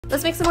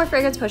Let's make some more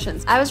fragrance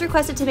potions. I was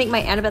requested to make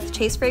my Annabeth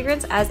Chase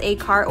fragrance as a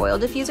car oil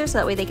diffuser so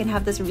that way they can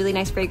have this really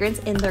nice fragrance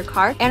in their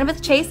car.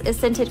 Annabeth Chase is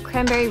scented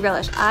cranberry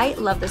relish. I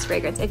love this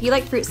fragrance. If you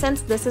like fruit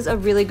scents, this is a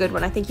really good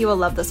one. I think you will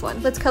love this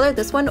one. Let's color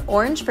this one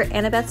orange for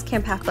Annabeth's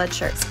Campac Blood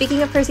shirt.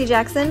 Speaking of Percy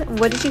Jackson,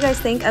 what did you guys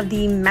think of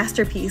the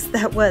masterpiece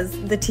that was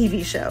the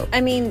TV show? I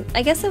mean,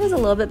 I guess it was a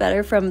little bit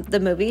better from the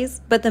movies,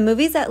 but the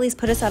movies at least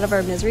put us out of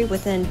our misery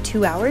within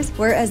 2 hours,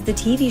 whereas the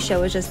TV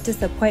show was just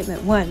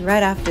disappointment one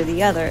right after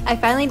the other. I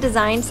finally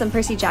designed some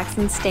Percy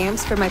Jackson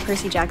stamps for my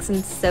Percy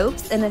Jackson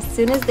soaps, and as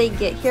soon as they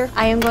get here,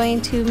 I am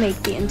going to make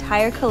the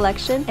entire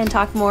collection and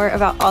talk more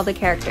about all the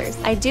characters.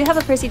 I do have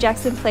a Percy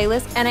Jackson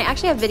playlist, and I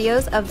actually have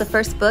videos of the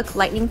first book,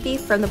 Lightning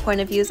Thief, from the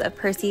point of views of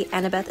Percy,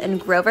 Annabeth, and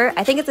Grover.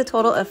 I think it's a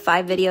total of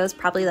 5 videos,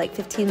 probably like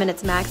 15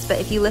 minutes max, but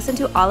if you listen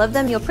to all of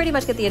them, you'll pretty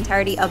much get the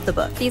entirety of the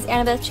book. These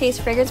Annabeth Chase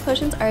fragrance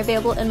potions are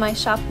available in my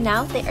shop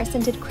now. They are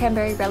scented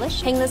cranberry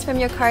relish. Hang this from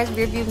your car's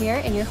rearview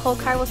mirror and your whole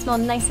car will smell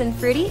nice and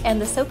fruity, and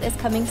the soap is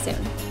coming soon.